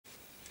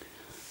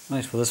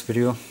Right, for this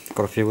video,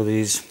 got a few of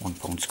these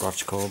 £1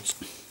 scratch cards.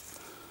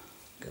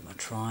 Give them a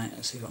try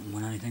and see if I can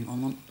win anything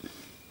on them.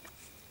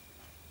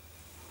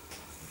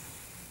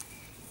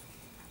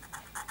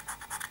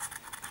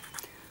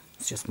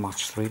 It's just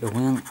match 3 to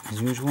win,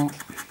 as usual.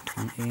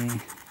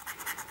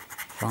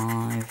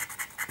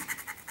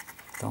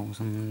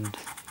 25,000,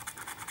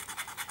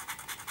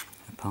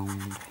 a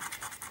pound,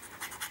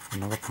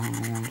 another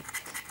pound,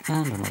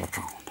 and another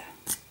pound.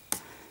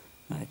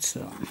 Right,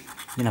 so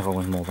you never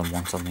win more than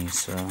once on these,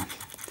 so I'm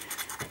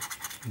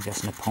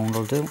guessing a pound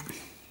will do.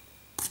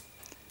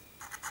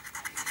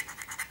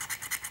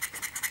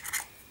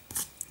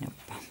 Yep,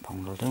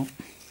 pound will do.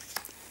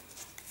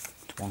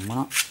 It's 1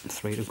 winner,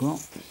 3 to go.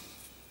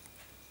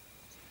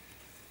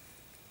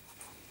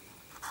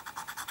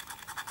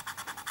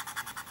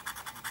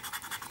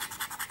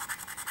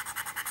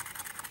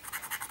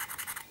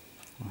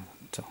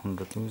 It's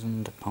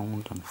 100,000, a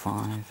pound, and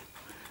 5,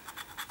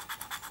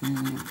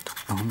 and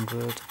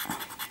 100,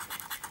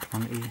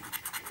 20,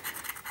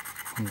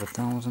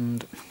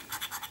 100,000,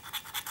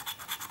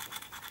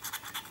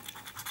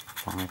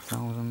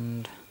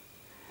 5,000.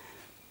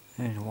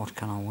 What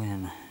can I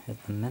win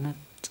at the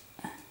minute?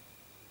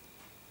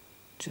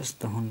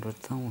 Just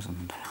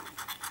 100,000.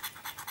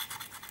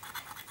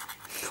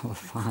 Or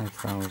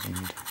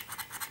 5,000.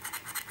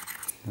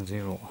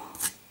 0.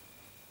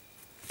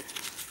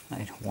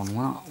 Right, 1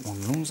 winner,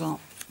 1 loser.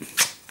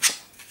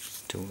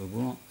 2 to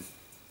go.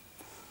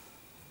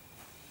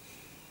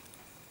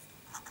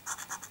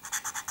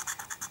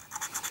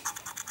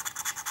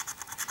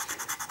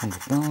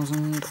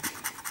 $100,000,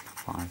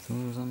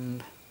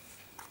 5,000,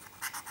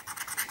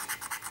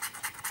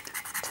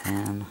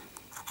 10,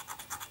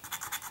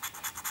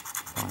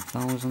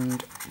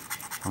 5,000,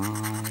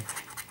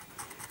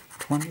 5,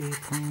 20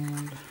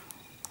 pound,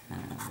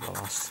 and the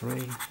last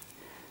 3.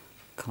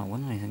 Can't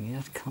win anything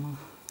yet, can I?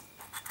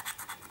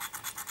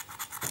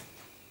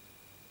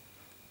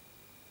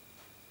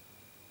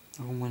 I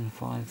can win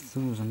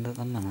 5,000 at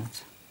the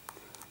minute.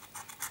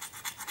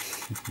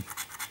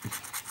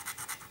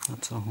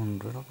 That's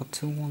 100. I've got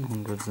 2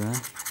 100s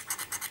there.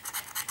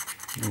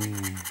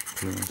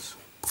 Plus.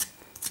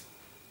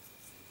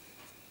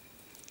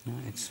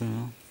 Right, so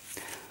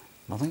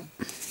nothing.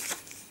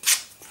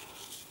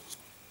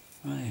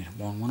 Right,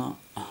 1 winner,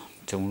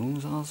 2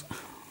 losers.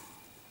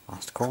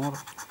 Last card.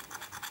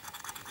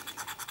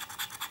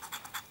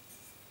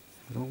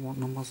 I don't know what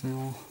numbers they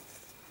are.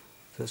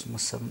 First one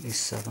was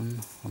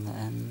 77 on the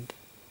end.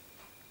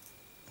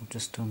 I've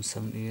just done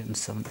 78 and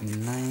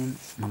 79,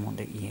 and I'm on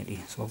to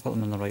 80, so I've got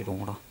them in the right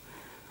order.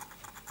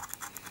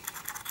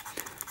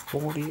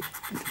 40,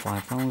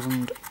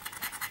 5,000,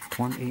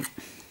 20,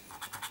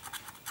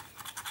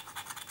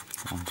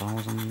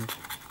 1,000,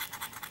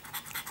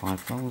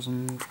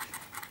 5,000,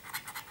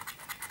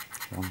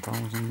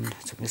 1,000.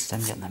 It's this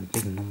time getting them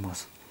big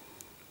numbers.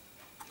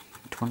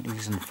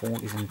 20s and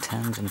 40s and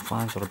 10s and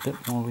 5s are a bit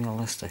more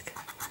realistic.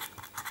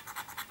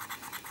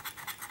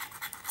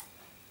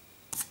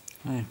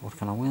 Right, what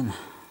can I win?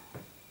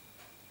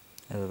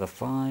 Either the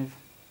 5,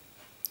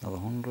 or the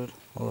 100,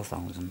 or the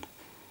 1,000.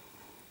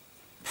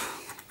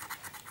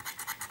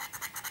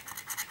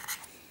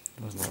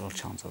 There's little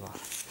chance of that.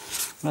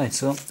 Right,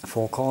 so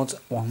 4 cards,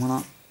 1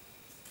 winner,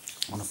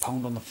 on a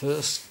pound on the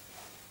first.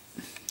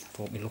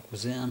 Thought my luck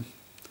was in.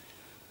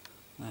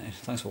 Right,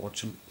 thanks for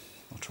watching.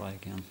 I'll try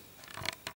again.